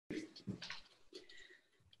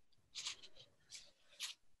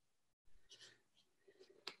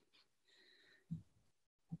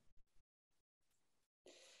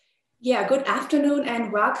Yeah, good afternoon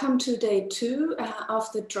and welcome to day 2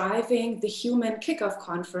 of the Driving the Human Kickoff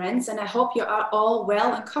Conference. And I hope you are all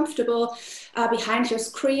well and comfortable behind your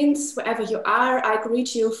screens, wherever you are. I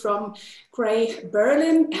greet you from Grey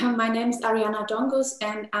Berlin. My name is Ariana Dongus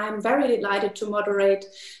and I'm very delighted to moderate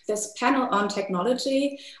this panel on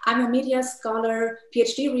technology. I'm a media scholar,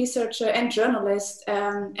 PhD researcher and journalist,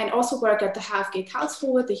 and also work at the HFG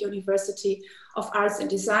Karlsruhe, the University of Arts and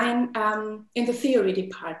Design, in the theory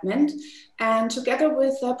department. And together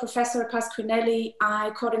with Professor Pasquinelli,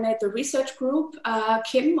 I coordinate the research group,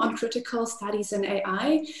 KIM, on critical studies in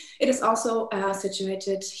AI. It is also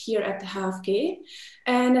situated here at the HFG.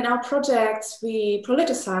 And in our projects, we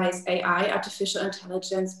politicize AI, artificial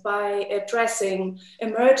intelligence, by addressing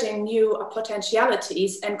emerging new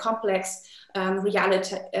potentialities and complex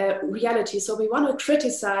reality. So we want to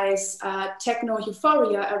criticize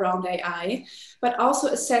techno-euphoria around AI, but also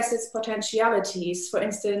assess its potentialities, for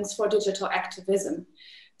instance, for digital activism.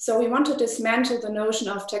 So we want to dismantle the notion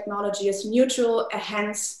of technology as neutral,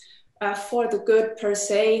 hence for the good per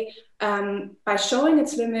se, by showing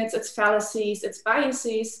its limits, its fallacies, its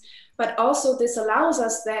biases, but also this allows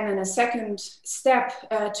us then in a second step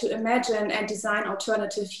to imagine and design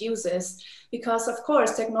alternative uses, because of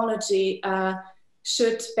course technology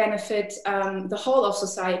should benefit the whole of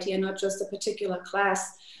society and not just a particular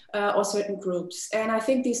class or certain groups. And I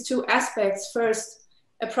think these two aspects, first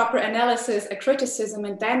a proper analysis, a criticism,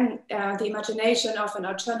 and then the imagination of an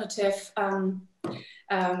alternative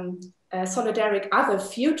solidaric other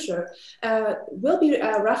future will be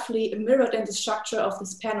roughly mirrored in the structure of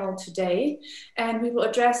this panel today. And we will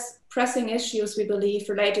address pressing issues, we believe,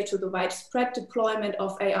 related to the widespread deployment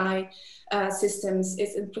of AI systems,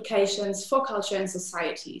 its implications for culture and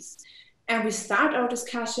societies. And we start our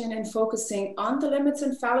discussion in focusing on the limits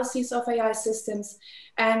and fallacies of AI systems,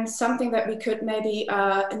 and something that we could maybe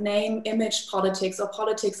name image politics or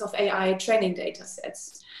politics of AI training data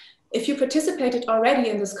sets. If you participated already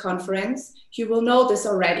in this conference, you will know this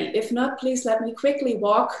already. If not, please let me quickly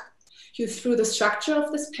walk you through the structure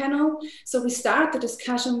of this panel. So we start the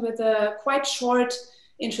discussion with a quite short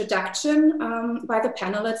introduction by the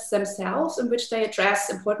panelists themselves, in which they address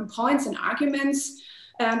important points and arguments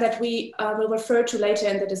that we will refer to later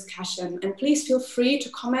in the discussion. And please feel free to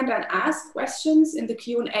comment and ask questions in the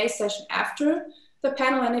Q&A session after the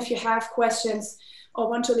panel. And if you have questions or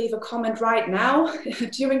want to leave a comment right now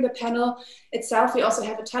during the panel itself, we also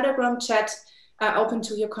have a Telegram chat open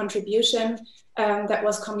to your contribution that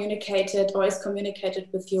was communicated or is communicated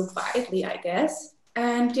with you widely, I guess.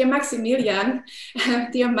 And dear Maximilian,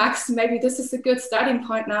 dear Max, maybe this is a good starting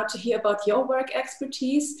point now to hear about your work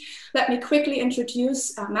expertise. Let me quickly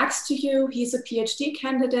introduce Max to you. He's a PhD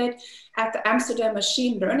candidate at the Amsterdam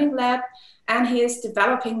Machine Learning Lab, and he is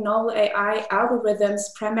developing novel AI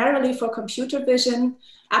algorithms primarily for computer vision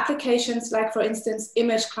applications, like, for instance,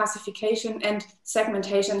 image classification and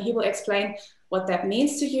segmentation. He will explain what that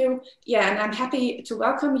means to you. Yeah, and I'm happy to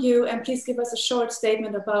welcome you, and please give us a short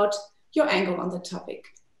statement about your angle on the topic.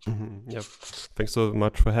 Yep. Thanks so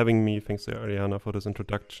much for having me. Thanks, Ariana, for this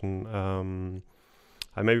introduction.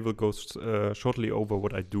 I maybe will go shortly over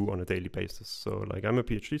what I do on a daily basis. So, like, I'm a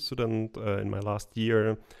PhD student in my last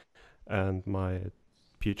year, and my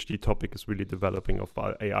PhD topic is really developing of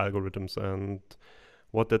AI algorithms. And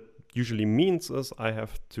what that usually means is I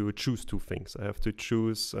have to choose two things. I have to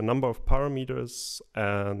choose a number of parameters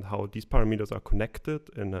and how these parameters are connected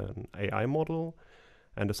in an AI model.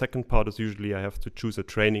 And the second part is usually I have to choose a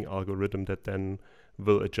training algorithm that then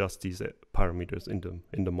will adjust these parameters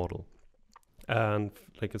in the model. And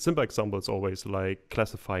like a simple example is always like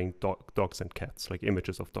classifying dogs and cats, like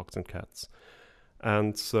images of dogs and cats.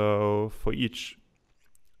 And so for each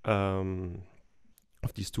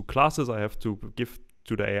of these two classes, I have to give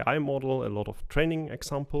to the AI model a lot of training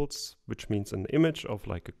examples, which means an image of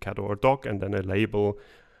like a cat or a dog, and then a label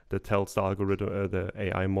that tells the algorithm, the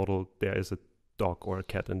AI model, there is a dog or a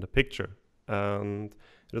cat in the picture. And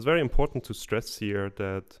it is very important to stress here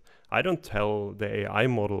that I don't tell the AI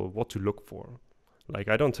model what to look for. Like,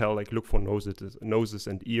 I don't tell, like, look for noses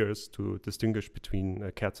and ears to distinguish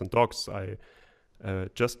between cats and dogs. I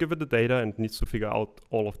just give it the data, and it needs to figure out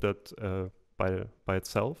all of that by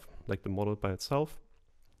itself, like the model by itself.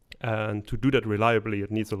 And to do that reliably,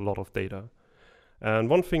 it needs a lot of data. And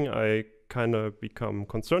one thing I kind of become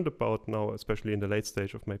concerned about now, especially in the late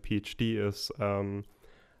stage of my PhD, is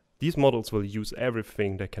these models will use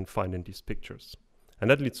everything they can find in these pictures. And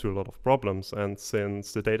that leads to a lot of problems. And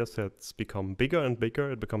since the data sets become bigger and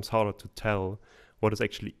bigger, it becomes harder to tell what is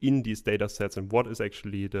actually in these data sets and what is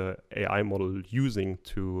actually the AI model using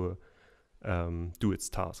to do its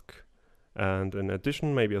task. And in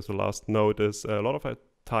addition, maybe as a last note, is a lot of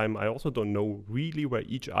time I also don't know really where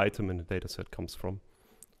each item in the dataset comes from.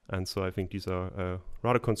 And so I think these are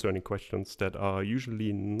rather concerning questions that are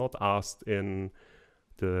usually not asked in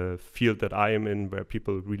the field that I am in, where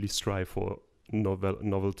people really strive for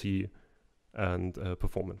novelty and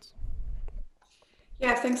performance.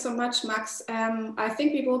 Yeah, thanks so much, Max. I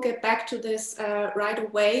think we will get back to this right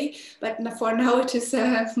away, but for now it is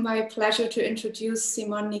my pleasure to introduce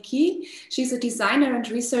Simone Niquille. She's a designer and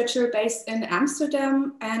researcher based in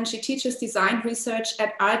Amsterdam, and she teaches design research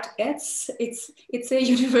at Art It's a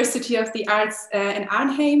University of the Arts in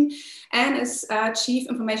Arnhem, and is Chief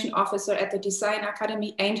Information Officer at the Design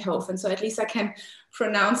Academy Eindhoven. So at least I can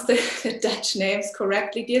pronounce the Dutch names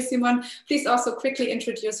correctly. Dear Simone, please also quickly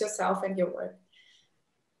introduce yourself and your work.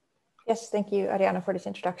 Yes, thank you, Ariana, for this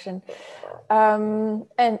introduction.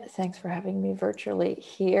 And thanks for having me virtually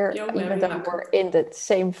here, even though we're in the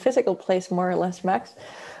same physical place, more or less, Max.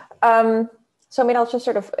 So, I mean, I'll just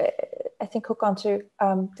sort of, I think, hook onto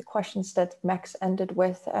the questions that Max ended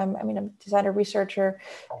with. I mean, I'm a designer researcher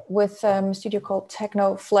with a studio called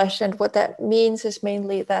Techno Flesh. And what that means is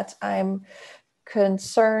mainly that I'm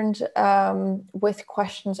concerned with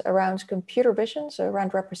questions around computer vision, so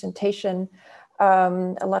around representation.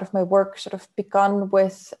 A lot of my work sort of begun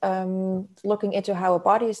with looking into how a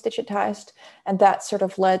body is digitized, and that sort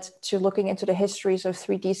of led to looking into the histories of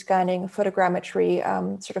 3D scanning, photogrammetry,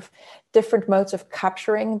 sort of different modes of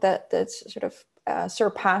capturing that sort of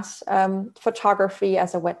surpass photography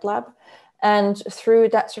as a wet lab. And through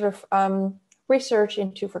that sort of research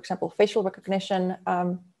into, for example, facial recognition,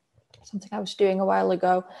 something I was doing a while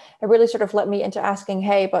ago, it really sort of led me into asking,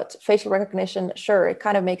 hey, but facial recognition, sure, it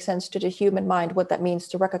kind of makes sense to the human mind, what that means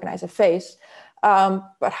to recognize a face.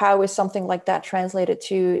 But how is something like that translated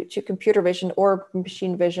to computer vision or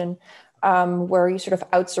machine vision, where you sort of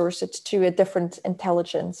outsource it to a different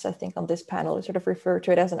intelligence? I think on this panel, we sort of refer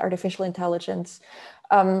to it as an artificial intelligence.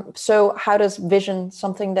 So how does vision,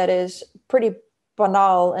 something that is pretty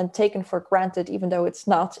banal and taken for granted, even though it's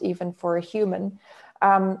not even for a human,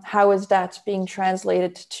 how is that being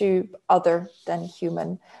translated to other than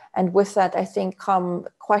human? And with that, I think come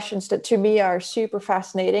questions that to me are super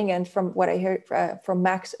fascinating, and from what I heard from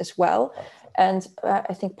Max as well. And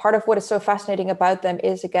I think part of what is so fascinating about them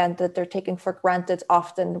is, again, that they're taken for granted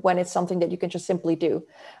often when it's something that you can just simply do.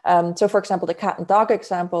 So, for example, the cat and dog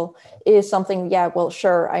example is something, yeah, well,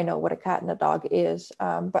 sure, I know what a cat and a dog is,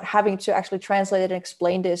 but having to actually translate it and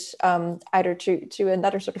explain this either to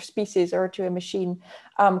another sort of species or to a machine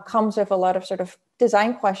comes with a lot of sort of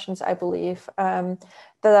design questions, I believe,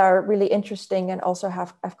 that are really interesting and also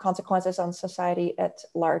have consequences on society at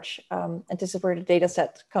large. And this is where the data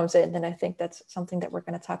set comes in. And I think that's something that we're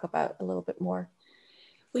going to talk about a little bit more.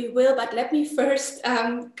 We will, but let me first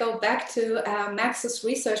go back to Max's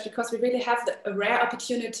research, because we really have a rare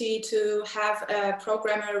opportunity to have a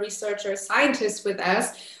programmer, researcher, scientist with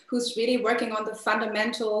us who's really working on the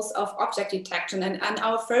fundamentals of object detection. And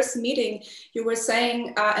our first meeting, you were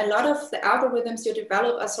saying a lot of the algorithms you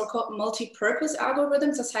develop are so-called multi-purpose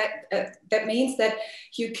algorithms. That means that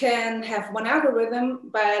you can have one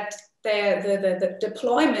algorithm, but the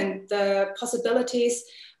deployment, the possibilities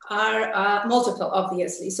are multiple,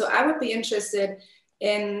 obviously. So I would be interested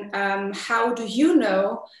in how do you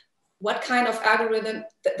know what kind of algorithm,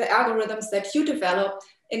 the algorithms that you develop,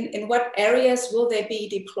 in what areas will they be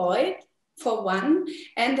deployed, for one?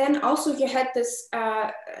 And then also you had this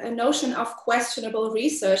notion of questionable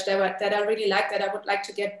research that I really like, that I would like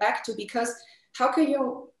to get back to, because how can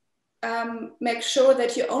you make sure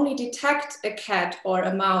that you only detect a cat or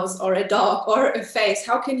a mouse or a dog or a face?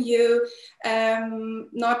 How can you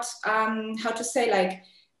not, how to say, like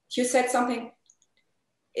you said something,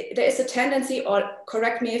 there is a tendency, or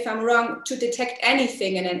correct me if I'm wrong, to detect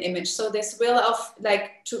anything in an image. So this will of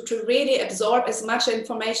like to really absorb as much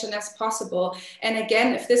information as possible. And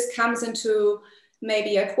again, if this comes into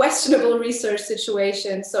maybe a questionable research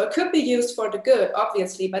situation, so it could be used for the good,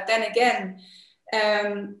 obviously, but then again,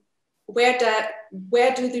 where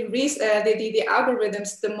do the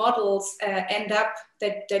algorithms, the models end up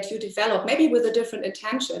that you develop, maybe with a different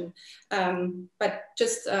intention, but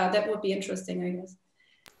just that would be interesting, I guess.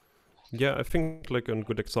 Yeah, I think like a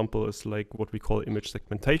good example is like what we call image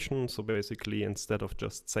segmentation. So basically, instead of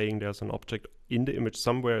just saying there's an object in the image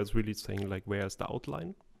somewhere, it's really saying like, where's the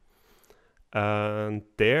outline? And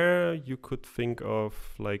there you could think of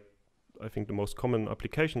like, I think the most common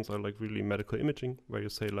applications are like really medical imaging, where you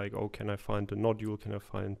say like, oh, can I find a nodule? Can I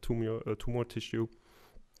find tumor tissue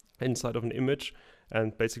inside of an image?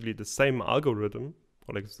 And basically the same algorithm,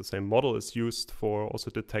 or like the same model, is used for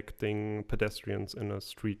also detecting pedestrians in a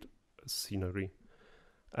street scenery.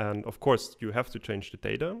 And of course, you have to change the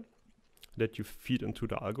data that you feed into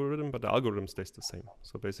the algorithm, but the algorithm stays the same.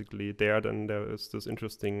 So basically there is this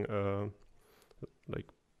interesting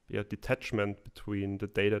detachment between the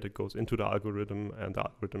data that goes into the algorithm and the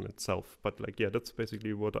algorithm itself. But that's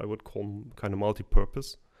basically what I would call kind of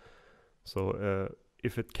multi-purpose. So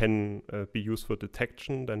if it can be used for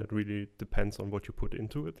detection, then it really depends on what you put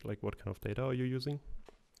into it, like what kind of data are you using.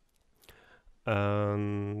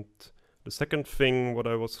 And the second thing, what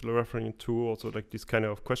I was referring to, also like these kind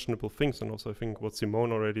of questionable things, and also I think what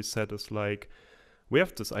Simone already said is like, we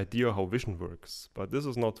have this idea how vision works, but this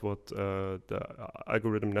is not what the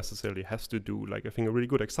algorithm necessarily has to do. Like I think a really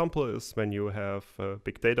good example is when you have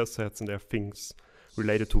big data sets and there are things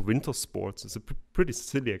related to winter sports. It's a pretty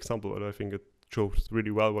silly example, but I think it shows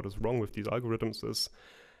really well what is wrong with these algorithms is,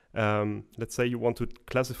 let's say you want to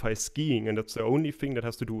classify skiing and that's the only thing that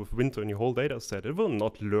has to do with winter in your whole data set. It will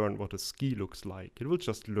not learn what a ski looks like. It will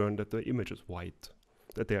just learn that the image is white,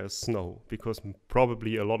 that there is snow, because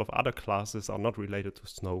probably a lot of other classes are not related to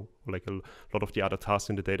snow. Like a lot of the other tasks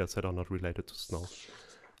in the data set are not related to snow.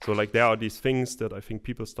 So like there are these things that I think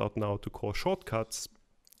people start now to call shortcuts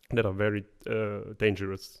that are very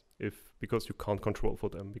dangerous because you can't control for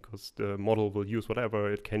them, because the model will use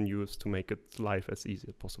whatever it can use to make its life as easy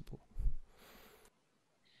as possible.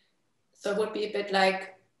 So it would be a bit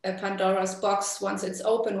like a Pandora's box once it's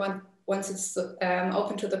open, once it's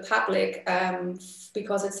open to the public,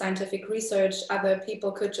 because it's scientific research, other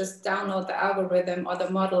people could just download the algorithm or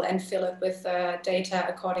the model and fill it with data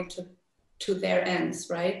according to their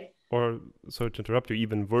ends, right? Or, sorry to interrupt you,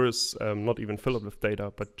 even worse, not even fill it with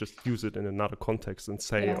data, but just use it in another context and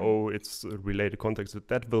say, oh, it's a related context,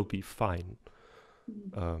 that will be fine.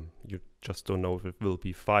 You just don't know if it will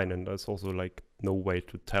be fine, and there's also like no way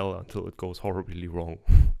to tell until it goes horribly wrong.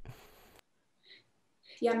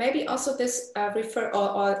 Yeah, maybe also this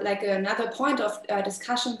or like another point of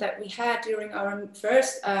discussion that we had during our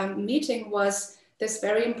first meeting was this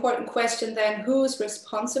very important question then, who's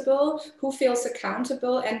responsible, who feels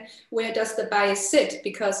accountable, and where does the bias sit?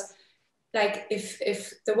 Because like if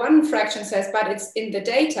the one fraction says, but it's in the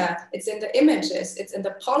data, it's in the images, it's in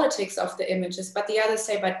the politics of the images, but the others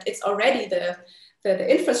say, but it's already the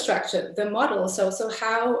infrastructure, the model. So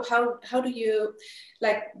how do you,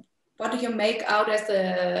 like, what do you make out as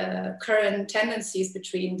the current tendencies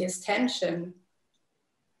between this tension?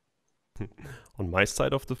 On my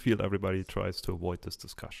side of the field, everybody tries to avoid this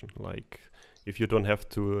discussion. Like, if you don't have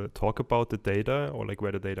to talk about the data or like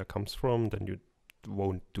where the data comes from, then you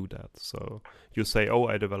won't do that. So you say, oh,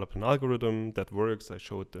 I developed an algorithm that works. I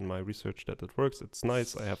showed in my research that it works. It's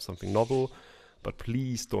nice. I have something novel. But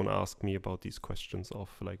please don't ask me about these questions of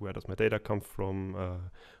like, where does my data come from?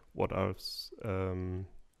 What else?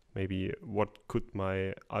 Maybe what could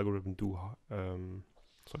my algorithm do?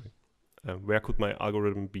 Where could my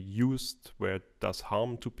algorithm be used? Where it does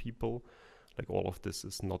harm to people? Like all of this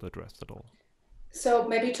is not addressed at all. So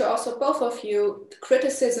maybe to also both of you,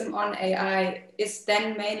 criticism on AI is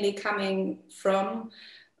then mainly coming from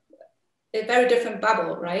a very different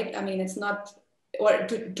bubble, right? I mean, it's not, or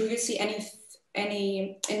do you see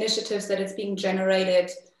any initiatives that it's being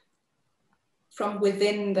generated from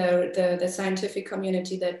within the scientific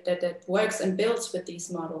community that works and builds with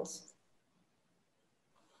these models?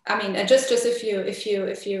 I mean, just if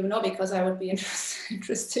you know, because I would be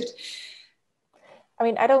interested. I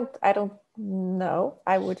mean, I don't know.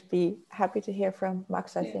 I would be happy to hear from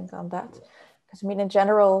Max, I think, on that. Because I mean, in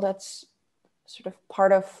general, that's sort of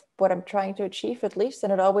part of what I'm trying to achieve, at least.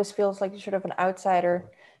 And it always feels like sort of an outsider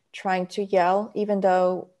trying to yell, even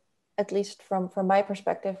though, at least from my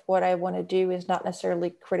perspective, what I want to do is not necessarily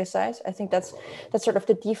criticize. I think that's sort of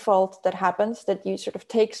the default that happens, that you sort of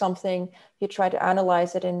take something, you try to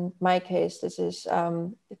analyze it. In my case, this is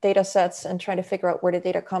data sets and trying to figure out where the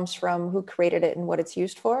data comes from, who created it and what it's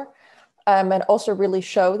used for. And also really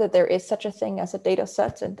show that there is such a thing as a data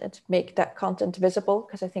set and make that content visible,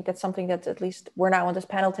 because I think that's something that at least we're now on this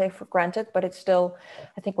panel take for granted, but it's still,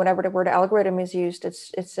 I think whenever the word algorithm is used,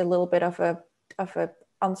 it's a little bit of a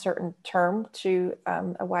uncertain term to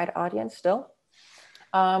a wide audience still.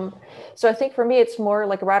 So I think for me, it's more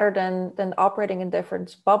like rather than operating in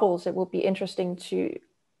different bubbles, it will be interesting to,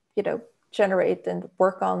 generate and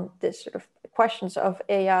work on this sort of questions of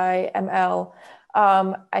AI, ML,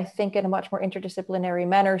 I think in a much more interdisciplinary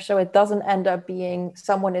manner. So it doesn't end up being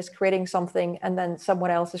someone is creating something and then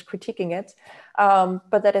someone else is critiquing it,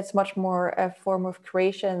 but that it's much more a form of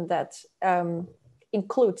creation that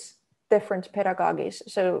includes different pedagogies.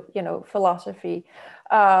 So, philosophy,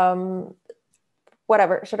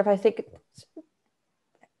 whatever, sort of, I think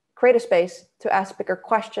create a space to ask bigger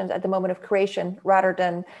questions at the moment of creation rather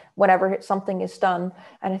than whenever something is done.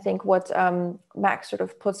 And I think what Max sort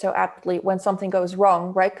of put so aptly, when something goes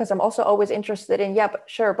wrong, right? Because I'm also always interested in, yeah, but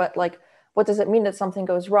sure, but like, what does it mean that something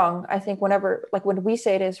goes wrong? I think whenever, like when we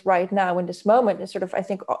say it is right now in this moment, it's sort of, I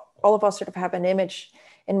think all of us sort of have an image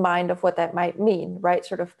in mind of what that might mean, right?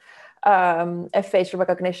 Sort of a facial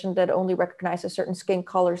recognition that only recognizes certain skin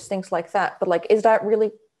colors, things like that. But like, is that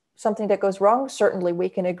really something that goes wrong? Certainly we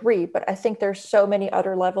can agree, but I think there's so many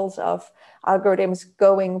other levels of algorithms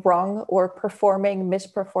going wrong or performing,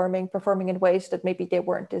 misperforming, performing in ways that maybe they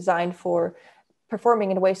weren't designed for,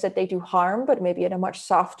 performing in ways that they do harm, but maybe in a much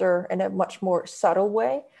softer and a much more subtle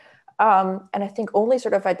way. And I think only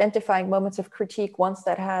sort of identifying moments of critique once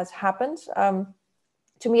that has happened,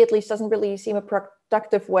 to me at least, doesn't really seem a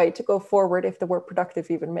productive way to go forward, if the word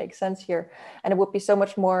productive even makes sense here. And it would be so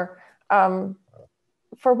much more,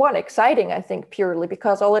 for one, exciting, I think, purely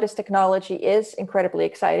because all of this technology is incredibly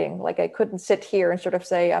exciting. Like I couldn't sit here and sort of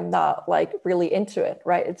say I'm not like really into it,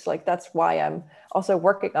 right? It's like, that's why I'm also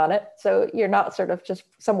working on it. So you're not sort of just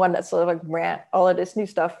someone that's sort of like, rant, all of this new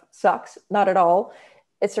stuff sucks. Not at all.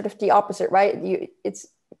 It's sort of the opposite, right? It's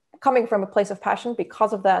coming from a place of passion.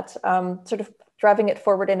 Because of that, sort of driving it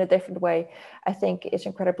forward in a different way, I think is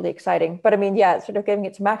incredibly exciting. But I mean, yeah, sort of giving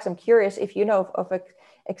it to Max, I'm curious if you know of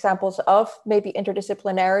examples of maybe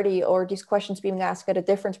interdisciplinarity or these questions being asked at a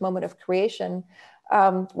different moment of creation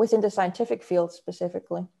within the scientific field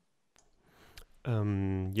specifically.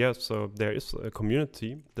 Yeah, so there is a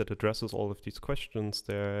community that addresses all of these questions.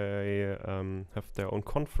 They have their own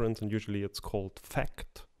conference, and usually it's called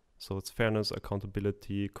FACT. So it's fairness,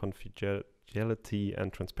 accountability, confidentiality,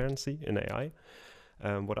 and transparency in AI.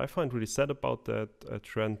 What I find really sad about that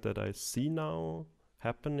trend that I see now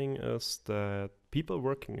happening is that people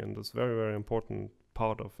working in this very, very important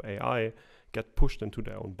part of AI get pushed into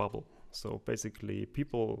their own bubble. So basically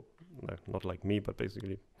people, not like me, but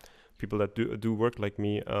basically people that do work like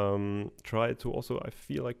me try to also, I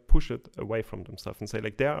feel like, push it away from themselves and say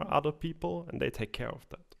like, there are other people and they take care of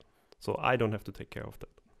that. So I don't have to take care of that.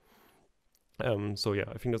 So yeah,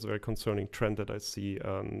 I think that's a very concerning trend that I see.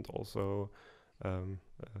 And also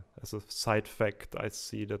as a side fact, I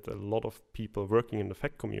see that a lot of people working in the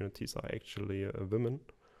fact communities are actually women,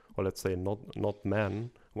 or let's say not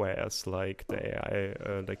men, whereas like the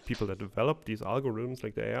AI, like people that develop these algorithms,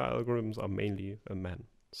 like the AI algorithms, are mainly men.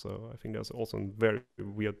 So I think there's also a very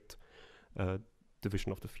weird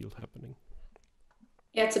division of the field happening.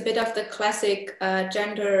 Yeah, it's a bit of the classic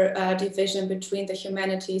gender division between the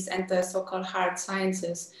humanities and the so-called hard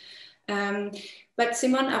sciences. But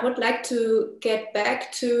Simone, I would like to get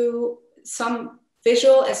back to some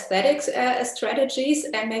visual aesthetics strategies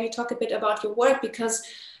and maybe talk a bit about your work, because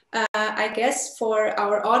I guess for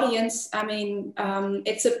our audience, I mean,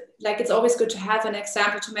 it's always good to have an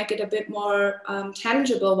example to make it a bit more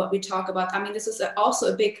tangible what we talk about. I mean, this is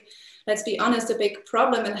also a big, let's be honest, a big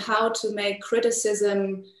problem in how to make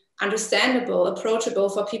criticism understandable, approachable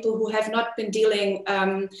for people who have not been dealing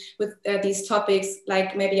with these topics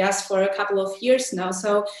like maybe us for a couple of years now.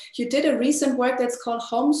 So you did a recent work that's called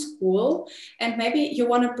Homeschool, and maybe you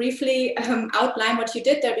want to briefly outline what you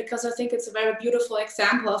did there, because I think it's a very beautiful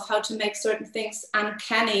example of how to make certain things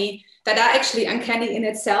uncanny, that are actually uncanny in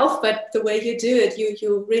itself, but the way you do it,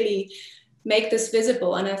 you really make this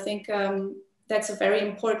visible. And I think that's a very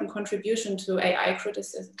important contribution to AI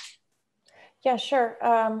criticism. Yeah, sure.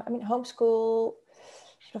 I mean, Homeschool,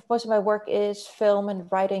 most of my work is film and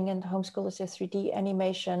writing, and Homeschool is a 3D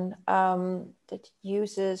animation that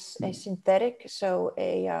uses a synthetic, so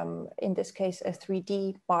in this case, a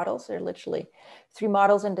 3D models. There are literally 3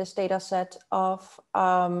 models in this data set of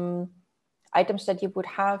items that you would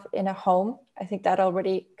have in a home. I think that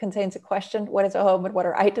already contains a question: what is a home and what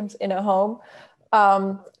are items in a home?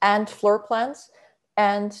 And floor plans.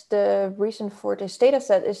 And the reason for this data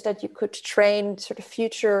set is that you could train sort of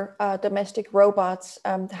future domestic robots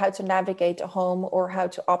how to navigate a home or how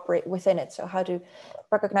to operate within it. So how to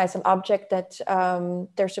recognize an object that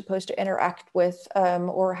they're supposed to interact with,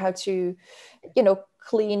 or how to,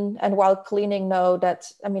 clean, and while cleaning know that,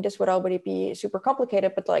 I mean, this would already be super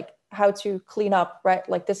complicated, but like how to clean up, right?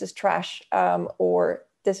 Like this is trash, or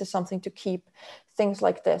this is something to keep, things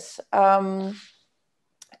like this.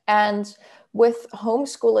 And with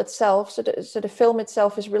Homeschool itself, so the film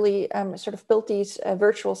itself is really sort of built these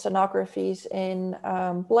virtual scenographies in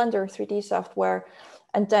Blender 3D software,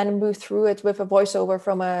 and then move through it with a voiceover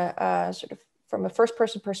from a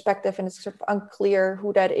first-person perspective, and it's sort of unclear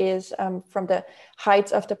who that is from the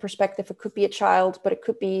height of the perspective. It could be a child, but it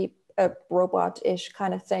could be a robot-ish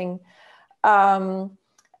kind of thing.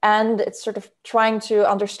 and it's sort of trying to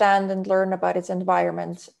understand and learn about its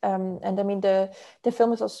environment. And I mean, the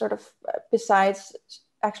film is also sort of, besides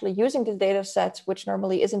actually using the data sets, which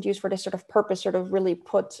normally isn't used for this sort of purpose, sort of really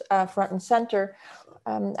put front and center.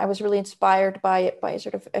 I was really inspired by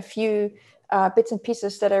sort of a few bits and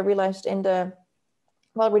pieces that I realized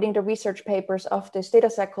while reading the research papers of this data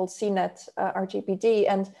set called CNET RGPD.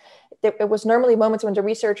 And it was normally moments when the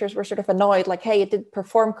researchers were sort of annoyed, like, hey, it didn't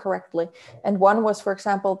perform correctly. And one was, for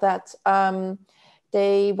example, that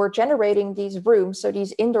they were generating these rooms, so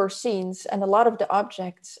these indoor scenes, and a lot of the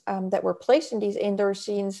objects that were placed in these indoor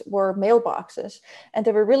scenes were mailboxes. And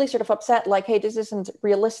they were really sort of upset, like, hey, this isn't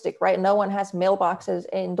realistic, right? No one has mailboxes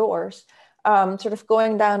indoors. Sort of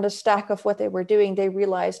going down the stack of what they were doing, they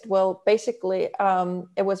realized, well, basically,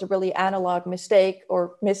 it was a really analog mistake,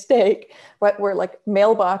 right? Where like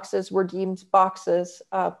mailboxes were deemed boxes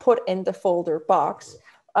put in the folder box.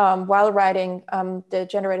 While writing the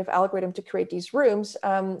generative algorithm to create these rooms,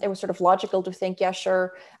 it was sort of logical to think, yeah,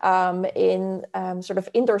 sure, in sort of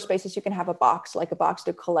indoor spaces, you can have a box, like a box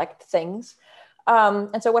to collect things.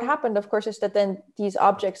 And so what happened, of course, is that then these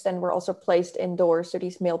objects then were also placed indoors, so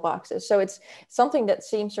these mailboxes. So it's something that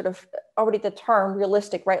seems sort of already the term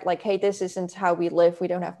realistic, right? Like, hey, this isn't how we live. We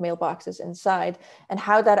don't have mailboxes inside. And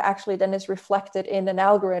how that actually then is reflected in an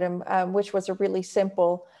algorithm, which was a really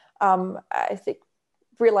simple, I think,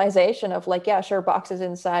 realization of like, yeah, sure, boxes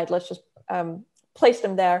inside, let's just place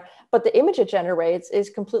them there. But the image it generates is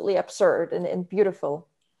completely absurd and beautiful.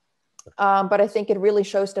 But I think it really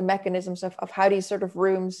shows the mechanisms of how these sort of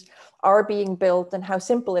rooms are being built and how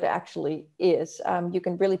simple it actually is. You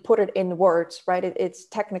can really put it in words, right? It's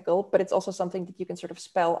technical, but it's also something that you can sort of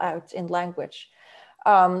spell out in language.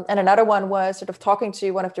 And another one was sort of talking to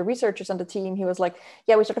one of the researchers on the team. He was like,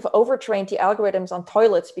 yeah, we sort of overtrained the algorithms on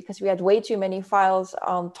toilets because we had way too many files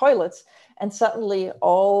on toilets. And suddenly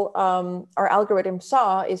all our algorithm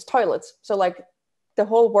saw is toilets. So like, the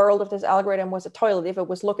whole world of this algorithm was a toilet. If it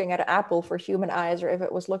was looking at an apple for human eyes, or if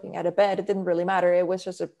it was looking at a bed, it didn't really matter. It was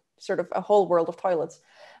just a sort of a whole world of toilets.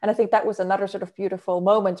 And I think that was another sort of beautiful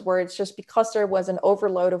moment where it's just because there was an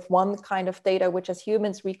overload of one kind of data, which as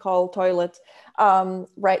humans we call toilet,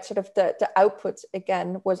 right? Sort of the output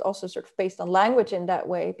again was also sort of based on language in that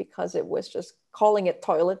way, because it was just calling it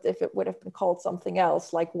toilet. If it would have been called something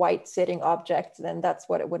else, like white sitting object, then that's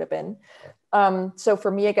what it would have been. So for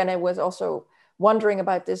me, again, it was also wondering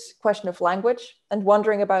about this question of language and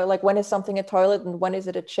wondering about like, when is something a toilet and when is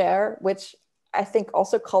it a chair, which I think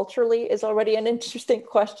also culturally is already an interesting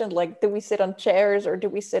question. Like, do we sit on chairs or do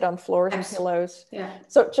we sit on floors and pillows? Yeah.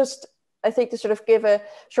 So just, I think to sort of give a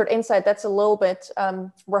short insight, that's a little bit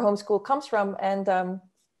where homeschool comes from. And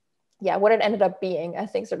yeah, what it ended up being, I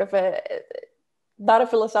think sort of not a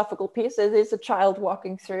philosophical piece. It is a child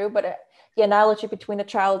walking through, but the analogy between a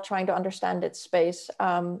child trying to understand its space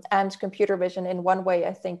and computer vision in one way,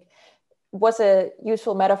 I think, was a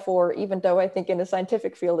useful metaphor, even though I think in the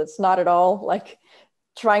scientific field, it's not at all. Like,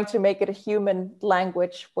 trying to make it a human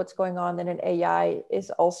language, what's going on in an AI is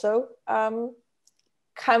also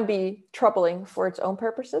can be troubling for its own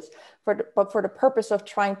purposes, but for the purpose of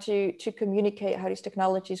trying to communicate how these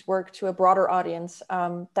technologies work to a broader audience,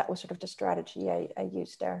 that was sort of the strategy I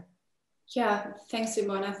used there. Yeah, thanks,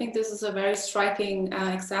 Simone. I think this is a very striking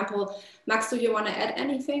example. Max, do you want to add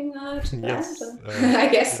anything to yes, that? I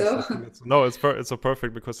guess so. No, it's so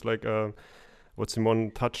perfect because like what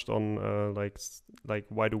Simone touched on, like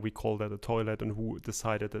why do we call that a toilet and who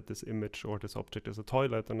decided that this image or this object is a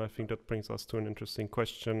toilet? And I think that brings us to an interesting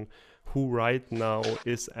question: who right now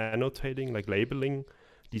is annotating, like labeling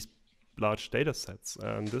these large data sets?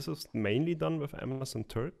 And this is mainly done with Amazon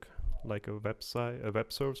Turk, like a web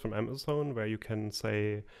service from Amazon where you can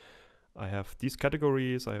say, I have these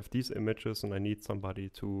categories, I have these images, and I need somebody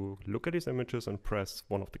to look at these images and press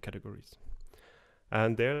one of the categories.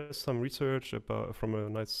 And there's some research from a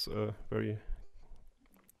nice, very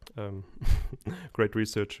great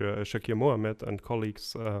researcher, Shakir Mohammed and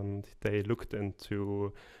colleagues, and they looked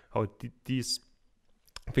into how these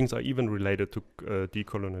things are even related to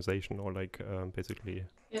decolonization, or like basically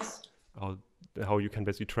yes. How you can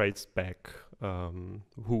basically trace back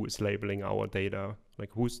who is labeling our data, like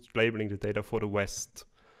who's labeling the data for the West.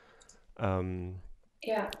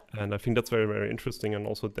 Yeah. And I think that's very, very interesting. And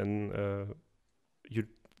also then you,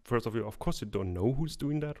 first of all, of course, you don't know who's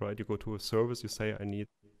doing that, right? You go to a service, you say, I need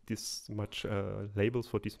this much labels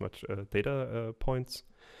for this much data points.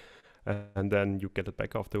 And then you get it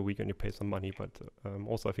back after a week and you pay some money. But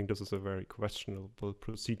also, I think this is a very questionable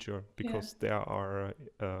procedure because there are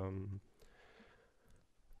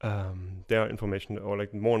there are information, or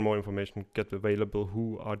like more and more information get available.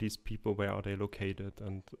 Who are these people? Where are they located?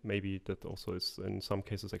 And maybe that also is in some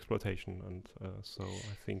cases exploitation. And so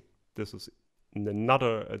I think this is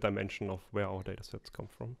another dimension of where our data sets come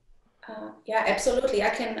from. Yeah, absolutely. I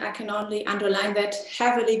can only underline that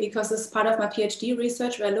heavily because it's part of my PhD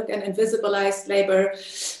research where I look at invisibilized labor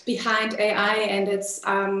behind AI, and it's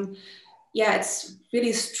it's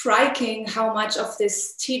really striking how much of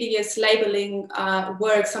this tedious labeling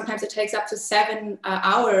work. Sometimes it takes up to 7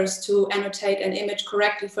 hours to annotate an image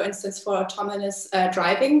correctly, for instance, for autonomous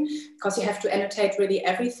driving, because you have to annotate really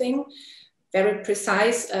everything. Very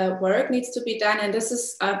precise work needs to be done, and this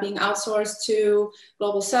is being outsourced to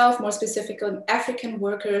Global South, more specifically African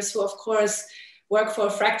workers who, of course, work for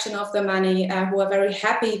a fraction of the money, who are very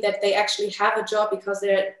happy that they actually have a job because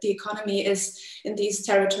the economy is in these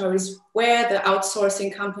territories where the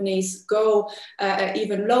outsourcing companies go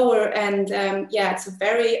even lower. And it's a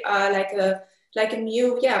very like a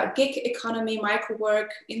new gig economy, micro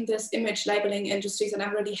work in this image labeling industries. And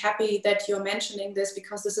I'm really happy that you're mentioning this,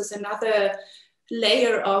 because this is another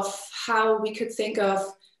layer of how we could think of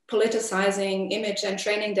politicizing image and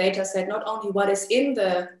training data set, not only what is in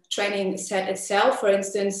the training set itself. For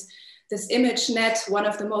instance, this ImageNet, one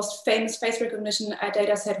of the most famous face recognition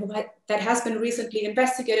data set that has been recently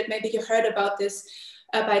investigated, maybe you heard about this,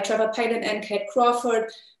 by Trevor Palin and Kate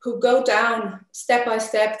Crawford, who go down step by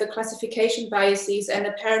step the classification biases, and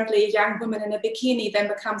apparently a young woman in a bikini then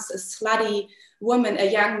becomes a slutty woman,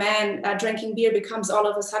 a young man drinking beer becomes all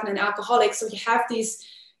of a sudden an alcoholic. So you have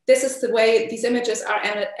this is the way these images are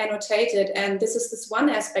annotated, and this is this one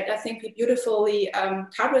aspect. I think we beautifully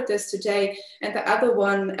covered this today, and the other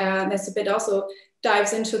one that's a bit also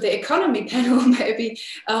dives into the economy panel, maybe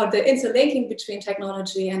the interlinking between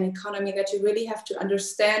technology and economy, that you really have to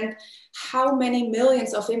understand how many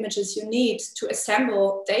millions of images you need to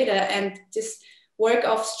assemble data. And this work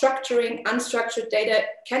of structuring unstructured data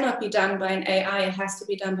cannot be done by an AI, it has to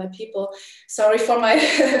be done by people. Sorry for my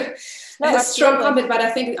strong comment, but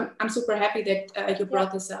I think I'm super happy that you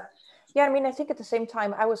brought this up. Yeah, I mean, I think at the same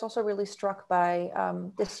time, I was also really struck by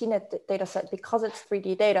the CNET data set because it's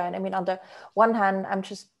 3D data. And I mean, on the one hand, I'm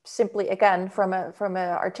just simply, again, from an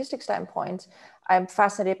artistic standpoint, I'm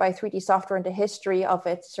fascinated by 3D software and the history of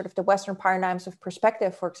it, sort of the Western paradigms of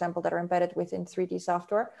perspective, for example, that are embedded within 3D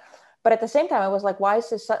software. But at the same time, I was like, why is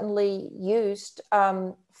this suddenly used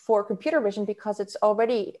for computer vision? Because it's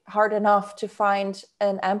already hard enough to find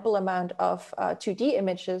an ample amount of 2D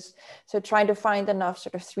images. So trying to find enough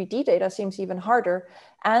sort of 3D data seems even harder.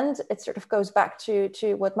 And it sort of goes back to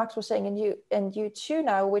what Max was saying, and you too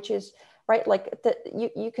now, which is, right, like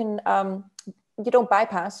you can, you don't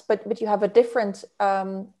bypass, but you have a different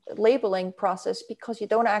labeling process, because you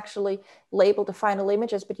don't actually label the final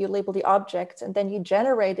images, but you label the objects, and then you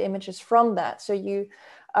generate images from that. So you,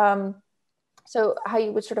 so how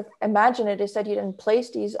you would sort of imagine it is that you then place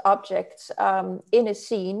these objects in a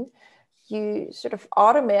scene. You sort of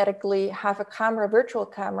automatically have a virtual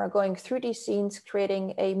camera going through these scenes,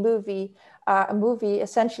 creating a movie. A movie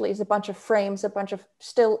essentially is a bunch of frames, a bunch of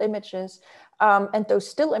still images. And those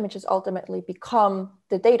still images ultimately become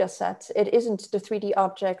the data set. It isn't the 3D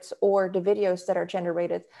objects or the videos that are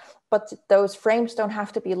generated, but those frames don't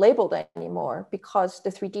have to be labeled anymore, because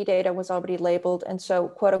the 3D data was already labeled. And so,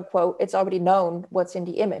 quote unquote, it's already known what's in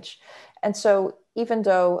the image. And so even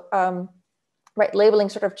though, right, labeling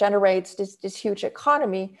sort of generates this huge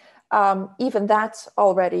economy, even that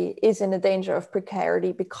already is in a danger of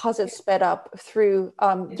precarity, because it's sped up through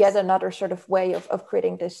yet another sort of way of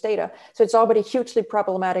creating this data. So it's already hugely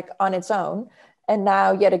problematic on its own. And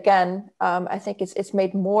now, yet again, I think it's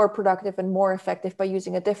made more productive and more effective by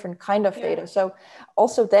using a different kind of data. So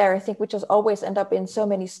also there, I think we just always end up in so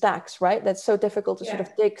many stacks, right? That's so difficult to sort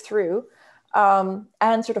of dig through.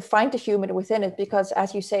 And sort of find the human within it, because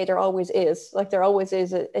as you say, there always is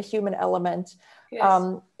a human element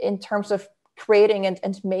in terms of creating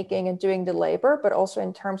and making and doing the labor, but also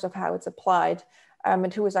in terms of how it's applied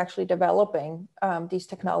and who is actually developing these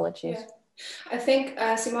technologies. Yeah. I think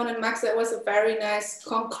Simone and Max, that was a very nice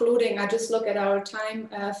concluding. I just look at our time.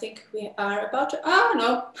 I think we are about to,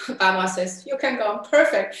 Bama says, you can go on,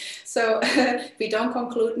 perfect. So we don't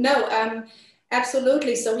conclude. No,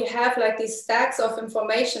 absolutely. So we have like these stacks of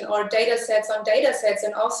information or data sets on data sets.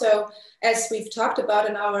 And also, as we've talked about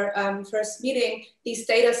in our first meeting, these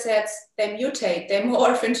data sets, they mutate, they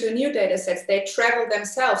morph into new data sets, they travel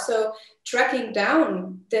themselves. So tracking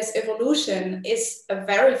down this evolution is a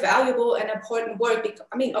very valuable and important work.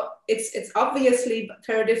 I mean, it's obviously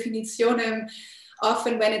per definitionem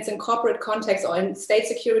often when it's in corporate context or in state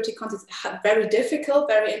security context, very difficult,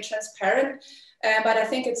 very intransparent. But I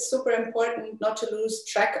think it's super important not to lose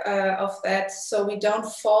track of that, so we don't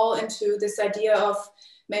fall into this idea of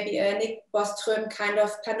maybe a Nick Bostrom kind of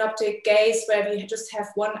panoptic gaze where we just have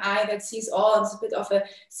one eye that sees all. It's a bit of a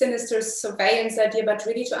sinister surveillance idea, but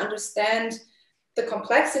really to understand the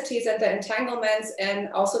complexities and the entanglements and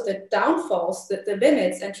also the downfalls, the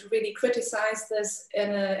limits, and to really criticize this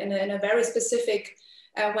in a very specific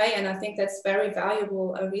way. And I think that's very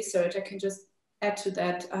valuable research. I can just add to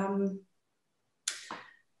that.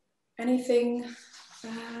 Anything?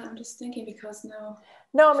 I'm just thinking because now.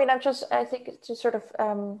 No, I mean, I think to sort of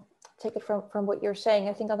take it from what you're saying,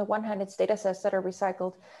 I think on the one hand, it's data sets that are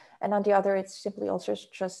recycled, and on the other, it's simply also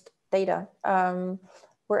just data,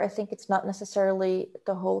 where I think it's not necessarily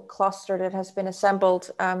the whole cluster that has been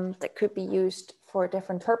assembled that could be used for a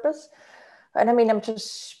different purpose. And I mean, I'm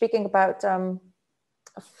just speaking about,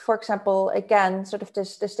 for example, again, sort of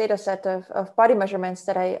this data set of body measurements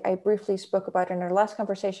that I briefly spoke about in our last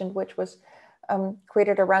conversation, which was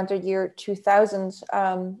created around the year 2000,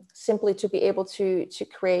 simply to be able to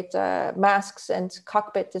create masks and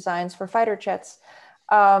cockpit designs for fighter jets.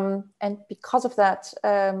 And because of that,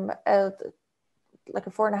 like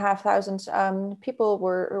 4,500 people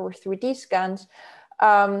were 3D scanned.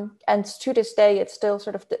 And to this day, it's still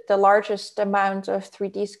sort of the largest amount of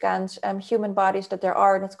 3D scanned human bodies that there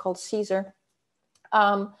are, and it's called Caesar.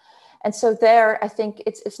 And so there, I think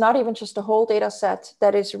it's not even just a whole data set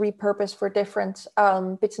that is repurposed for different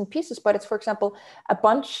bits and pieces, but it's, for example, a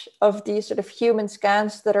bunch of these sort of human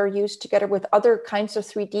scans that are used together with other kinds of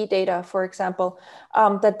 3D data, for example,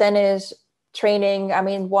 that then is training. I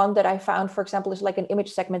mean, one that I found, for example, is like an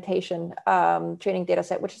image segmentation training data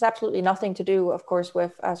set, which has absolutely nothing to do, of course,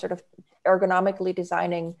 with sort of ergonomically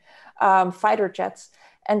designing fighter jets.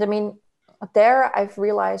 And I mean, there I've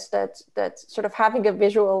realized that sort of having a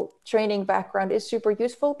visual training background is super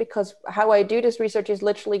useful, because how I do this research is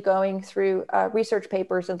literally going through research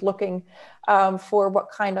papers and looking for what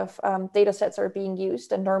kind of data sets are being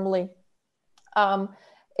used. And normally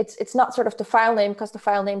it's not sort of the file name, because the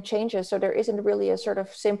file name changes. So there isn't really a sort of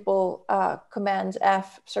simple Command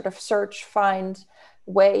F sort of search find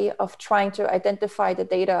way of trying to identify the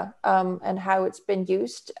data and how it's been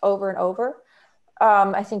used over and over.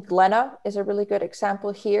 I think Lena is a really good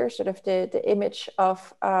example here, sort of the image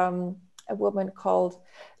of a woman called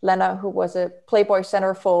Lena, who was a Playboy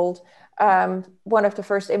centerfold, one of the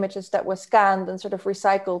first images that was scanned and sort of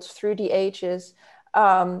recycled through the ages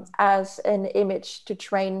as an image to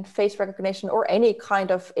train face recognition or any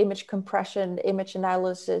kind of image compression, image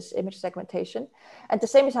analysis, image segmentation. And the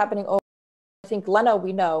same is happening over, I think Lena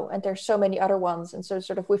we know, and there's so many other ones. And so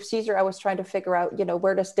sort of with Caesar, I was trying to figure out,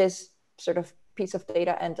 where does this sort of piece of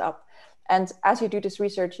data end up? And as you do this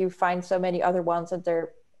research, you find so many other ones, and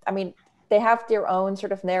they have their own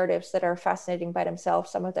sort of narratives that are fascinating by themselves.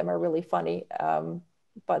 Some of them are really funny,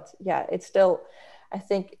 but yeah, it's still, I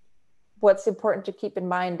think what's important to keep in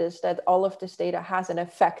mind is that all of this data has an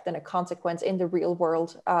effect and a consequence in the real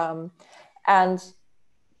world, and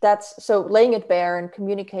that's, so laying it bare and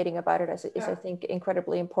communicating about it is I think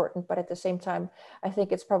incredibly important. But at the same time, I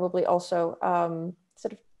think it's probably also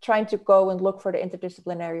sort of trying to go and look for the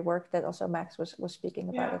interdisciplinary work that also Max was speaking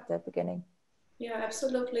about at the beginning. Yeah,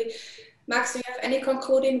 absolutely. Max, do you have any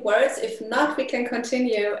concluding words? If not, we can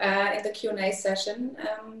continue in the Q&A session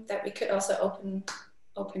that we could also open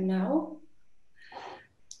now.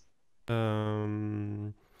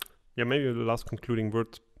 Yeah, maybe the last concluding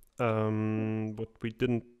word. What we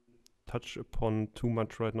didn't touch upon too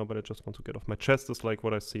much right now, but I just want to get off my chest, is like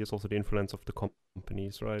what I see is also the influence of the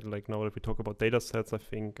companies, right? Like now that we talk about data sets, I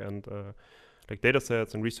think, and like data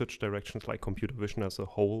sets and research directions, like computer vision as a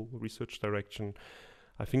whole research direction,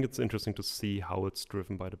 I think it's interesting to see how it's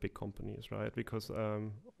driven by the big companies, right? Because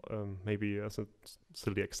maybe as a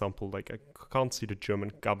silly example, like I can't see the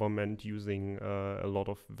German government using a lot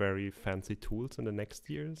of very fancy tools in the next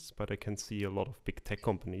years, but I can see a lot of big tech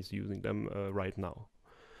companies using them right now.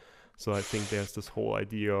 So I think there's this whole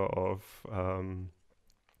idea of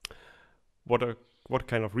what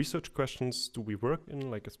kind of research questions do we work in,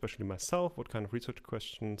 like especially myself, what kind of research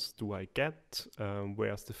questions do I get,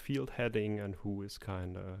 where's the field heading, and who is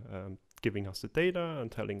kind of giving us the data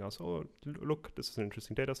and telling us, oh, look, this is an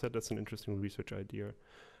interesting data set, that's an interesting research idea.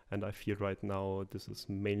 And I feel right now this is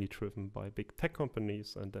mainly driven by big tech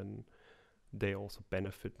companies, and then they also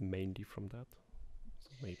benefit mainly from that. So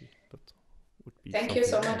maybe that's Thank you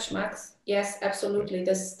so much, Max. Yes, absolutely.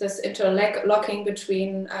 This interlocking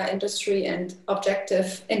between industry and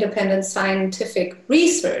objective, independent scientific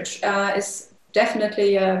research is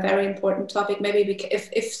definitely a very important topic. Maybe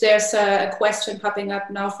if there's a question popping up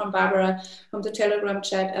now from Barbara from the Telegram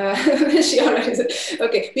chat, she already said,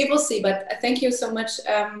 okay, we will see. But thank you so much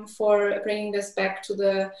for bringing this back to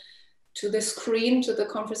the screen, to the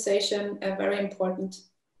conversation. Very important.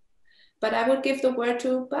 But I would give the word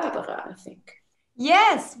to Barbara, I think.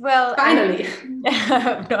 Yes, well, finally.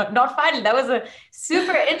 No, not finally. That was a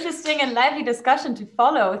super interesting and lively discussion to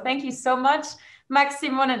follow. Thank you so much, Max,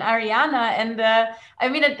 Simone, and Ariana. And I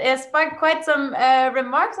mean, it sparked quite some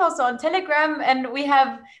remarks also on Telegram. And we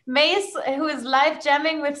have Mace, who is live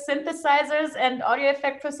jamming with synthesizers and audio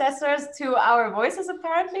effect processors to our voices,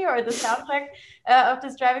 apparently, or the soundtrack of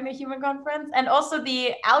this Driving the Human conference. And also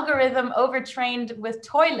the algorithm overtrained with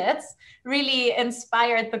toilets really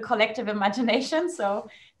inspired the collective imagination. So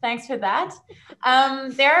thanks for that.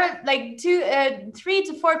 There are like 3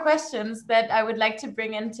 to 4 questions that I would like to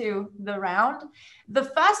bring into the round. The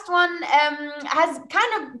first one has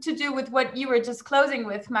kind of to do with what you were just closing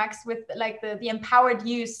with, Max, with like the empowered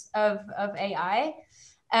use of AI.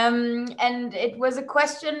 And it was a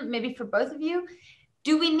question maybe for both of you.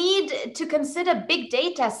 Do we need to consider big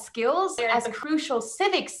data skills as crucial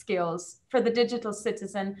civic skills for the digital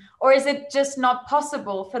citizen? Or is it just not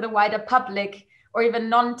possible for the wider public or even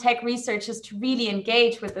non-tech researchers to really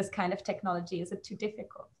engage with this kind of technology? Is it too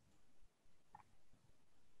difficult?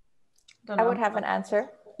 I would have an answer.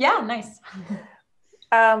 Yeah, nice.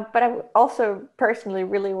 But I also personally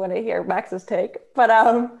really want to hear Max's take. But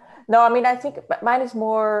no, I mean, I think mine is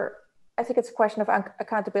more, I think it's a question of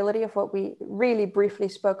accountability, of what we really briefly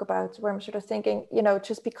spoke about, where I'm sort of thinking, you know,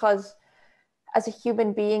 just because as a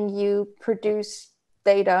human being, you produce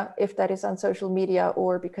data, if that is on social media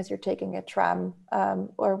or because you're taking a tram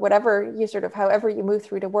or whatever you sort of, however you move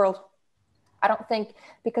through the world, I don't think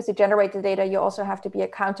because you generate the data, you also have to be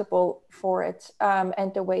accountable for it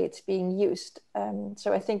and the way it's being used.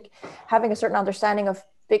 So I think having a certain understanding of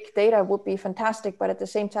big data would be fantastic, but at the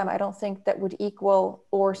same time, I don't think that would equal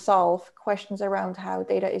or solve questions around how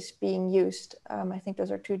data is being used. I think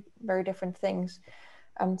those are two very different things.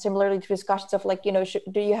 Similarly to discussions of like, you know,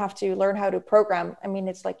 do you have to learn how to program? I mean,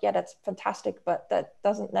 it's like, yeah, that's fantastic, but that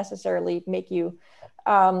doesn't necessarily make you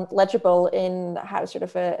legible in how sort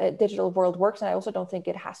of a digital world works. And I also don't think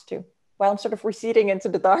it has to. While I'm sort of receding into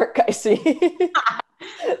the dark, I see.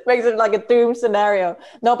 Makes it like a doom scenario.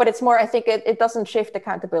 No, but it's more, I think it doesn't shift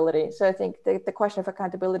accountability. So I think the question of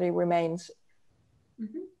accountability remains.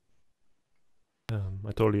 Mm-hmm.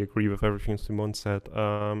 I totally agree with everything Simone said.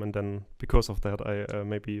 And then because of that, I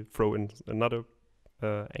maybe throw in another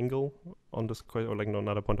angle on this question, or like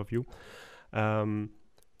another point of view.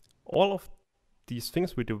 All of these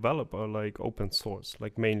things we develop are like open source,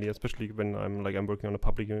 like mainly, especially when I'm working on a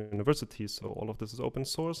public university. So all of this is open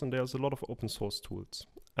source, and there's a lot of open source tools.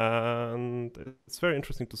 And it's very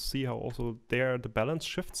interesting to see how also there the balance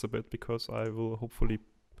shifts a bit, because I will hopefully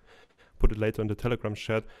put it later in the Telegram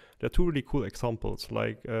chat. There are 2 really cool examples.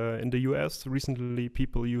 Like in the US, recently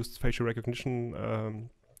people used facial recognition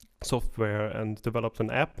software and developed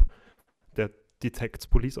an app that detects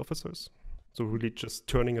police officers. So really just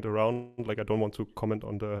turning it around. Like, I don't want to comment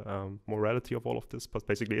on the morality of all of this, but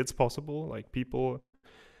basically it's possible. Like, people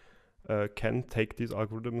can take these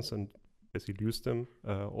algorithms and basically use them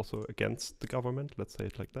also against the government, let's say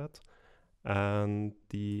it like that. And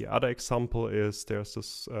the other example is there's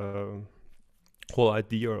this whole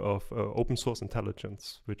idea of open source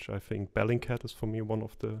intelligence, which I think Bellingcat is for me one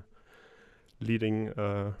of the leading,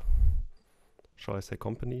 shall I say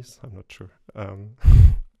companies? I'm not sure.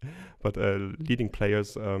 But leading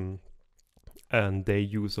players, and they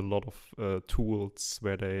use a lot of tools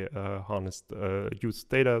where they use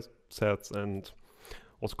data sets and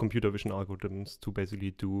also computer vision algorithms to basically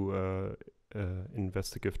do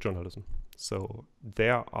investigative journalism. So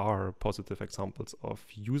there are positive examples of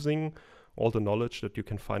using all the knowledge that you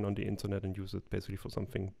can find on the internet and use it basically for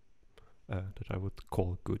something that I would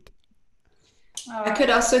call good. I could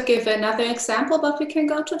also give another example, but we can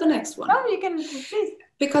go to the next one. Oh, you can, please.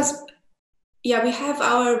 Because, yeah, we have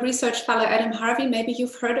our research fellow, Adam Harvey. Maybe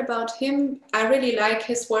you've heard about him. I really like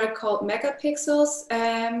his work called Megapixels,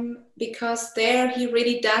 because there he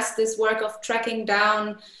really does this work of tracking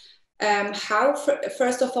down how,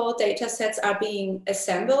 first of all, data sets are being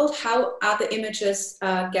assembled, how are the images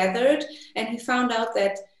gathered. And he found out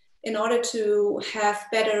that in order to have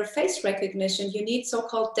better face recognition, you need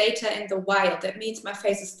so-called data in the wild. That means my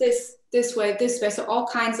face is this way, so all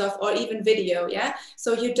kinds of, or even video, yeah?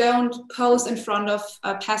 So you don't pose in front of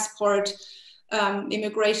a passport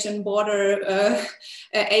immigration border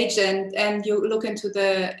agent, and you look into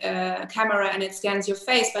the camera and it scans your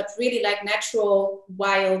face, but really like natural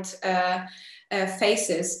wild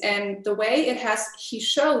faces. And the way he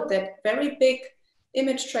showed that very big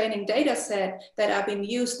image training data set that are being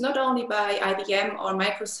used not only by IBM or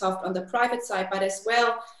Microsoft on the private side, but as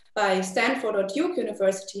well by Stanford or Duke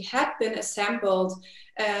University, had been assembled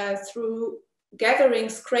through gathering,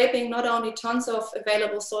 scraping not only tons of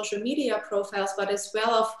available social media profiles, but as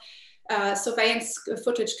well of surveillance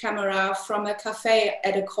footage camera from a cafe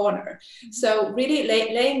at a corner. So really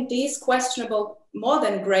laying these questionable, more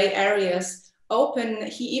than gray areas open,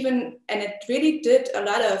 and it really did a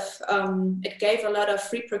lot of, it gave a lot of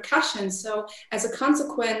repercussions. So as a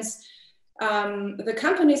consequence, the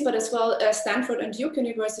companies, but as well as Stanford and Duke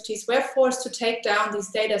universities, were forced to take down these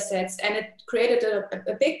data sets, and it created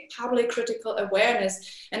a big public critical awareness.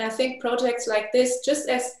 And I think projects like this, just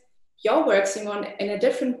as your work, Simone, in a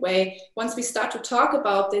different way, once we start to talk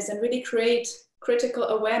about this and really create critical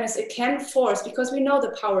awareness, it can force, because we know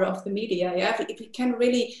the power of the media, yeah, if we can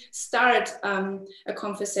really start a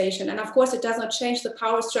conversation. And of course, it does not change the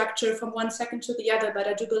power structure from one second to the other, but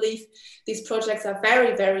I do believe these projects are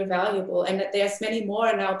very, very valuable, and that there's many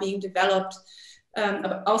more now being developed,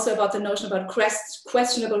 also about the notion about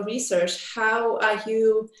questionable research. How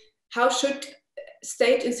should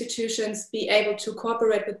state institutions be able to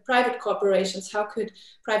cooperate with private corporations? How could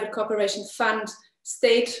private corporations fund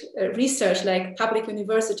state research like public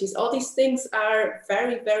universities? All these things are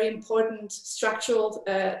very, very important structural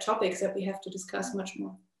topics that we have to discuss much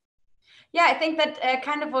more. Yeah, I think that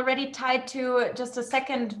kind of already tied to just a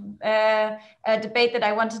second debate that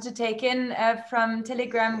I wanted to take in from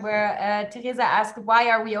Telegram, where Teresa asked,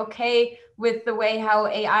 why are we okay with the way how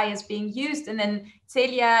AI is being used? And then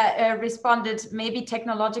Celia responded, maybe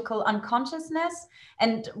technological unconsciousness.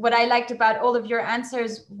 And what I liked about all of your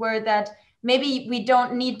answers were that maybe we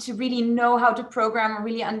don't need to really know how to program or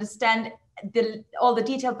really understand all the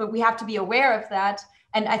detail, but we have to be aware of that.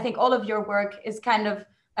 And I think all of your work is kind of,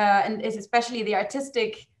 and is especially the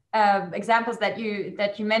artistic examples that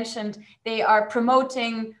you mentioned, they are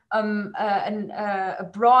promoting a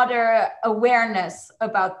broader awareness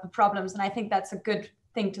about the problems. And I think that's a good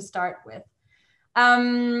thing to start with.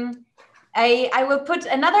 I will put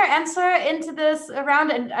another answer into this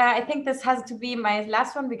round, and I think this has to be my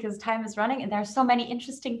last one because time is running and there are so many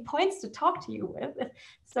interesting points to talk to you with.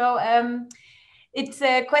 So it's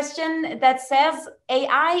a question that says,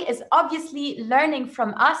 AI is obviously learning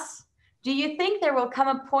from us. Do you think there will come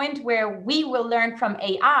a point where we will learn from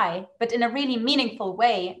AI, but in a really meaningful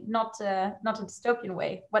way, not a dystopian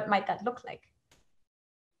way? What might that look like?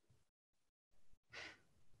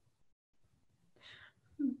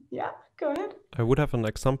 Yeah. Go ahead. I would have an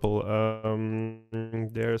example.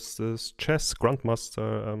 There's this chess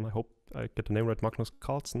grandmaster, I hope I get the name right, Magnus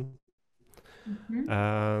Carlsen.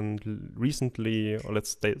 And recently, or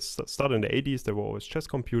let's start in the 80s, there were always chess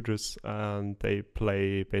computers, and they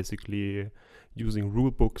play basically using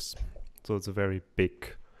rule books. So it's a very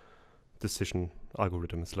big decision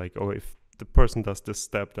algorithm. It's like, oh, if the person does this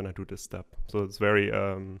step, then I do this step. So it's very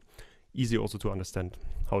easy also to understand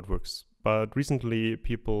how it works. But recently,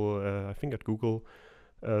 people, I think at Google,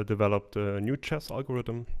 developed a new chess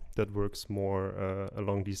algorithm that works more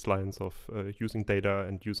along these lines of using data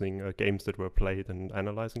and using games that were played and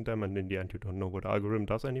analyzing them. And in the end, you don't know what the algorithm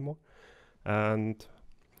does anymore. And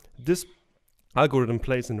this algorithm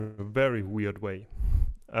plays in a very weird way.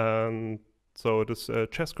 And so this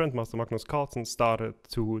chess grandmaster, Magnus Carlsen, started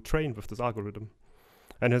to train with this algorithm.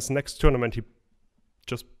 And his next tournament, he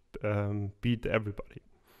just beat everybody.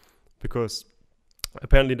 Because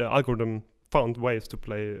apparently the algorithm found ways to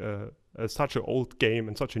play such an old game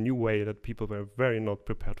in such a new way that people were very not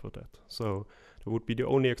prepared for that. So that would be the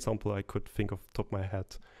only example I could think of top of my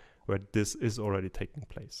head where this is already taking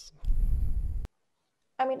place.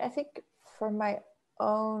 I mean, I think from my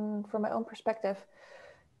own perspective,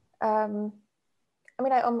 I mean,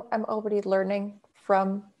 I'm already learning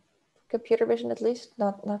from computer vision, at least,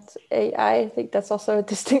 not AI. I think that's also a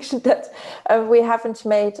distinction that we haven't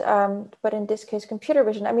made. But in this case, computer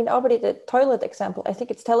vision, I mean, already the toilet example, I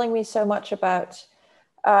think it's telling me so much about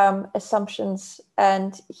assumptions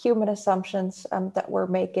and human assumptions that we're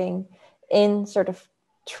making in sort of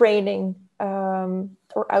training or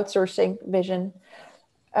outsourcing vision.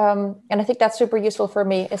 And I think that's super useful for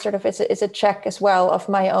me. It's sort of it's a check as well of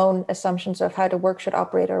my own assumptions of how the work should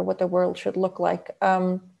operate or what the world should look like.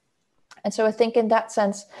 And so I think in that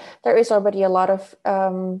sense, there is already a lot of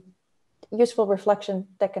useful reflection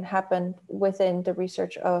that can happen within the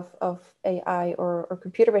research of AI or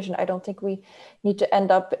computer vision. I don't think we need to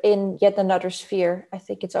end up in yet another sphere. I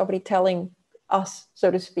think it's already telling us,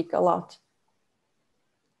 so to speak, a lot.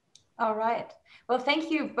 All right. Well, thank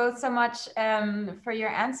you both so much for your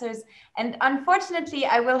answers. And unfortunately,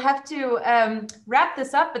 I will have to wrap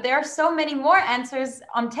this up, but there are so many more answers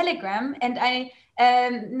on Telegram. And I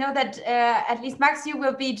know that at least Max, you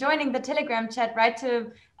will be joining the Telegram chat, right,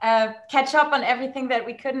 to catch up on everything that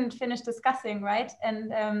we couldn't finish discussing, right?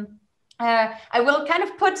 And I will kind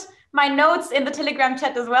of put my notes in the Telegram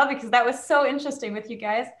chat as well, because that was so interesting with you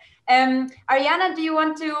guys. Ariana, do you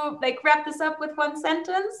want to like wrap this up with one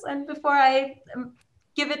sentence, and before I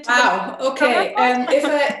give it to wow, okay.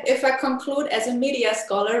 If I conclude as a media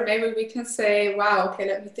scholar, maybe we can say, wow, okay,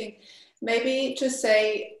 let me think. Maybe to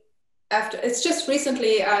say, after, it's just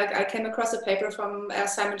recently I came across a paper from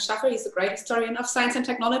Simon Schaffer. He's a great historian of science and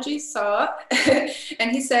technology. So,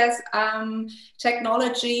 and he says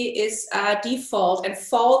technology is default, and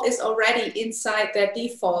fault is already inside that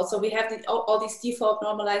default. So we have all these default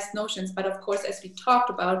normalized notions. But of course, as we talked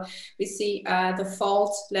about, we see the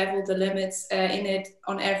fault level, the limits in it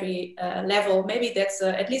on every level. Maybe that's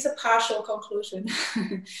at least a partial conclusion.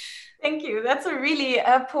 Thank you. That's a really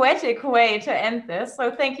poetic way to end this. So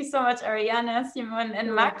thank you so much, Ariana, Simone,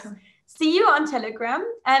 and Max. See you on Telegram.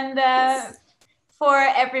 And yes. For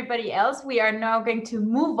everybody else, we are now going to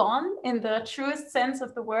move on in the truest sense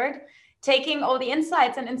of the word, taking all the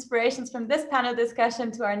insights and inspirations from this panel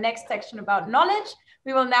discussion to our next section about knowledge.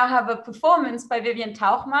 We will now have a performance by Vivian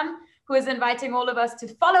Tauchmann, who is inviting all of us to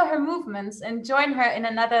follow her movements and join her in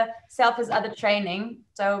another Self is Other training.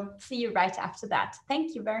 So see you right after that.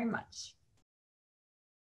 Thank you very much.